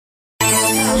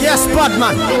Yes, bad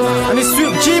man. And it's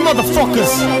swoop-g,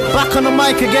 motherfuckers. Back on the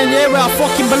mic again, yeah, where I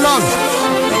fucking belong.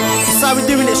 That's how we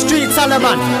doing it, street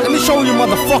Taliban. Let me show you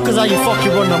motherfuckers how you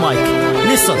fucking run the mic.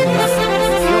 Listen.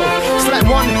 It's like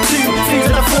 1, 2, 3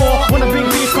 to the 4. Wanna bring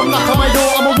beef, come knock on my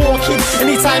door. I'm a war kid.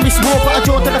 Anytime it's war, put a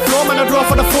jaw to the floor, man, I draw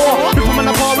for the 4. Rip 'em on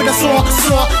the bar with a saw.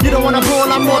 You don't wanna brawl,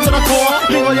 I'm more to the core.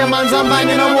 Bring all your mans, I'm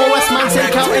banging a war. Westman,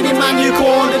 take out any man you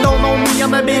call. They don't know me,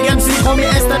 I'm a big MC. Call me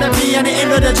S to the P and the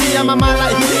end of the G. I'm a man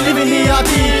like he, living the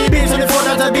RT. Beats on the 4,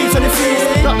 that's a beats on the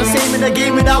 3. Not the same in the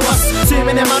game without us. Too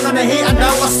many man on the hate and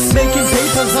doubt us. Making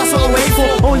papers, that's what I wait for.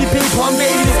 Only paper I'm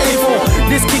making is A4.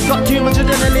 This kid got too much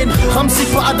adrenaline. I'm sick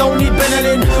but I don't need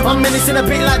Benelin. I'm menacing a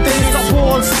bit like Dennis, got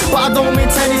balls, but I don't mean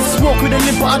tennis. Walk with a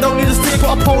limp, but I don't need a stick.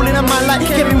 Got a pole in a man like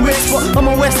Kevin Wicks, but I'm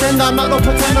a West End, I'm not no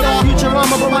pretender.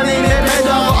 Futurama, but my name ain't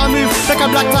better. But I move like a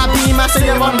black type beam. I say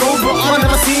you're on road, but I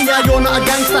never seen ya. You're not a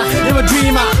gangster, you're a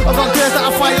dreamer. I got girls that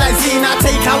I fight like Zena.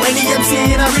 Take out any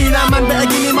MC in arena, man. Better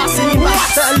give me my scene back.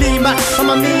 Better lean back, I'm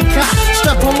a mean cat.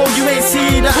 Strap on road, you ain't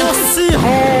see that.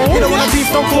 You don't wanna beef,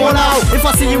 don't call out. If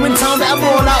I see you in town, better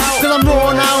roll out. Cause I'm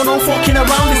raw now, no fucking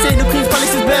around. This ain't the Queen's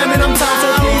Palace, is Birmingham town, so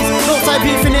please don't try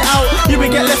beefing it out. You will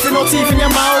get left with no teeth in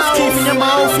your mouth. Teeth in your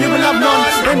mouth, you will have none.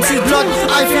 MC's blood,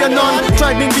 I fear none.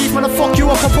 Try bring beef, when I fuck you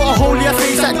up, I put a hole in your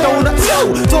face like donut.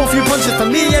 Yo, throw a few punches to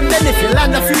me, and then if you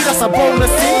land a few, that's a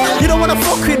bonus thing. You don't wanna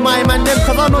fuck with my man, them,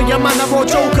 cause I know your man are all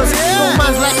jokers. No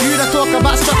man's like you that talk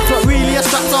about straps, but really a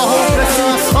straps are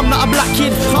hopeless. I'm not a black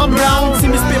kid, I'm brown. See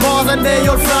me spit bars and they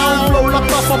all frown. Blow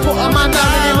locked off, I put a man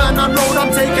down. Any man on road,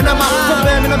 I'm taking them out. From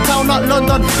Birmingham town, not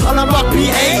London. All I'm rock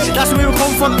PH, that's where we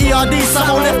come from. ERD,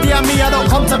 someone lefty and me, I don't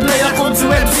come to play, I come to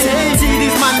MC. See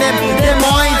these man, they're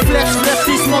mine. Flesh,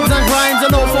 lefty, smugs and grinds. I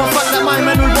know for a fact that my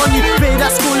man will run you. Pay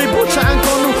that schoolie, butcher and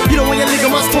connell. You don't want your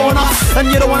ligaments torn up, and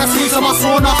you don't wanna see some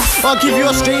sawn up. I'll give you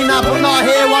a strainer, but not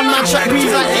here. One man shot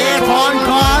breeze like air con.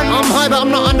 I'm high, but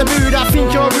I'm not on the mood. I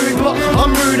think you're rude, but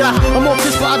I'm ruder. I'm up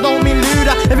this, but I don't mean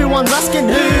looter. Everyone's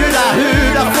asking who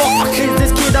the fuck is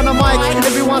this kid on the mic?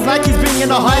 Everyone's like he's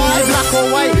bringing the hype. Is it black or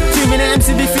white? 2 minute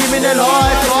MCD feeling their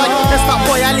life. That's that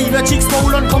boy, I leave your cheeks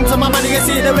swollen. Come to my man, you can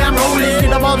see the way I'm rolling.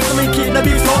 Keep the bombs to me, keep the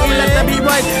beat slowing. Let the beat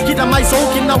right, keep the mic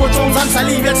soaking. Now we're Jones and I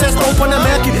leave your chest open and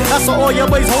murky. That's what all your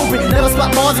boys hoping. Never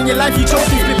spat bars in your life, you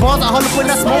choking. Split bars, I hold up when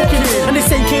they're smoking. And they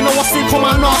say can't know what's they come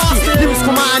out nasty. Lyrics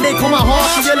come out and they come out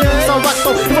harshy. Your lyrics are whacked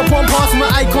though. If I put past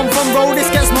where I come from, bro, this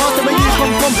gets smarter. Where you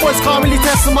come from, boys can't really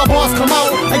test so my bars come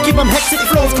out. I keep them hectic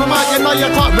flows come out. You know you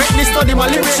can't wreck this, study my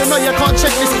lyrics, you know you can't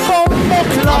check this.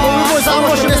 We boys that are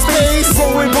rushing the space.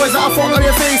 We boys that are fuck on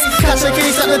your face. Catch a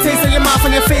case at the taste of your mouth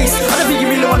and your face. I don't think you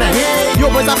really wanna hit. Your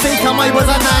boys are fake and my boys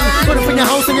are nang. Run up in your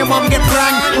house and your mom get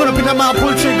pranked. Run up in the mouth,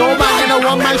 pull trigger, go back in a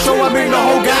one-man show. I bring the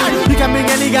whole gang. You can bring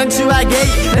any gang to our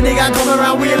gate. Any gang come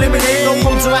around, we eliminate. Don't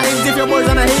come to our ends if your boys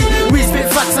on a hate. We spit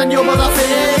facts and your boys are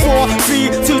fake. 4, 3,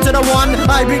 2 to the 1.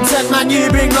 I bring 10 man, you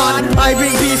bring none. I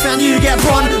bring beef and you get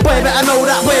bun. Boy better know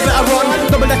that, boy better run.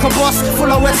 Double decker boss,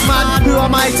 full of Westman. Who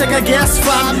am I? Take a guess,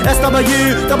 fam.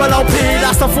 SW, double OP,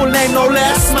 that's the full name, no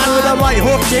less. Man with a right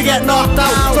hook, you get knocked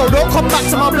out. So don't come back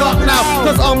to my block now,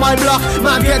 cause on my block,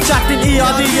 man get jacked in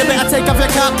ERD. You better take off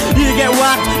your cap, you get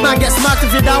whacked. Man get smacked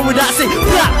if you're down with that, say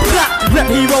black, black. Rep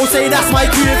hero, say that's my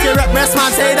crew. If you rep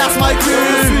Westman, say that's my crew.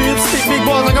 Stick big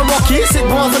balls like a rocky, sick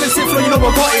balls on the sit floor, you know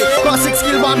I got it. Got 6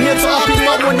 skill, but I'm here to up it.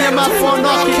 Not one name, man, for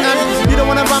knocking. And you don't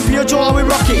wanna ramp your jaw, we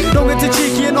rock it. Don't get too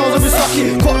cheeky, your nose will be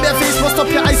stocky. Cut their face, bust up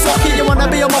your eye socket. You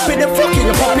wanna be a moppy, then fuck it,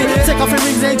 you pop it. Take off your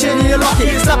rings, ain't changing your lock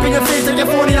it. Slap in your face, take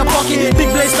your phone in your pocket. Big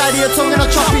blade slide in your tongue and I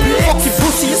chop it. Fuck it,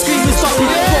 pussy, you scream, you stop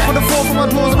it. Pop on the floor from my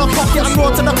drawers and I cock it. I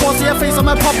roll to the floor, see your face on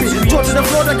my poppy. Draw to the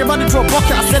floor, like your body to a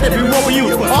bucket. I said every word with you,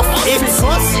 off it.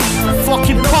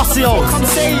 Fucking posse, I'm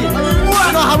saying.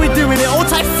 You know how we doing it, all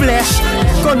type flesh.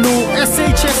 Got no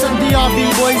SHS and DRV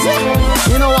boys,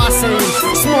 you know what I'm saying.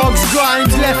 Smugs,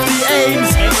 Grimes, Lefty,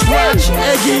 Ames, Wedge,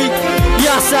 Eggy,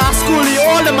 Yassa, Schoolie,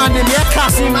 all the man in here.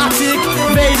 Kasim, Attic,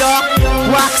 Vader,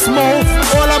 Wax, Mo,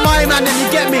 all of my man in, you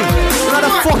get me? What the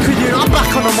fuck with you? I'm back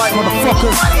on the mic,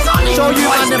 motherfuckers. Show you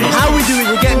man them how we do it,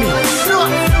 you get me?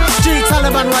 Street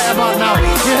Taliban right about now.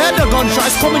 You heard the gunshot,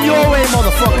 it's coming your way,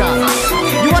 motherfucker.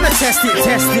 You wanna test it,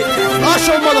 test it. I'll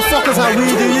show motherfuckers how we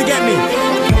do, you get me?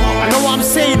 I know what I'm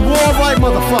saying, worldwide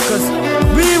motherfuckers.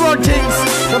 We run things,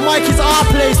 the mic is our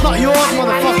place, not yours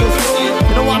motherfuckers.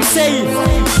 You know what I'm saying?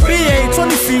 BA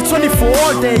 23, 24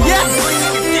 all day, yeah?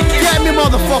 Get me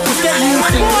motherfuckers, get used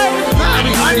to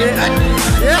it.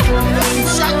 Yeah?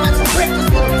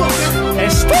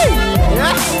 ST,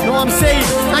 yeah? Know what I'm saying?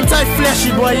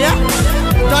 Anti-fleshy boy, yeah?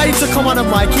 Dying to come on the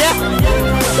mic, yeah?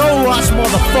 Don't watch,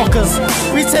 motherfuckers.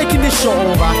 We taking this shit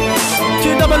over.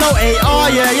 Q008, oh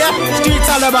yeah. Street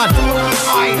Taliban.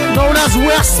 Known as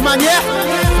Westman, yeah?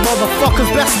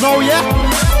 Motherfuckers best know, yeah?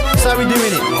 That's how we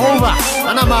doing it. Over.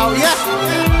 And I'm out,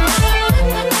 yeah?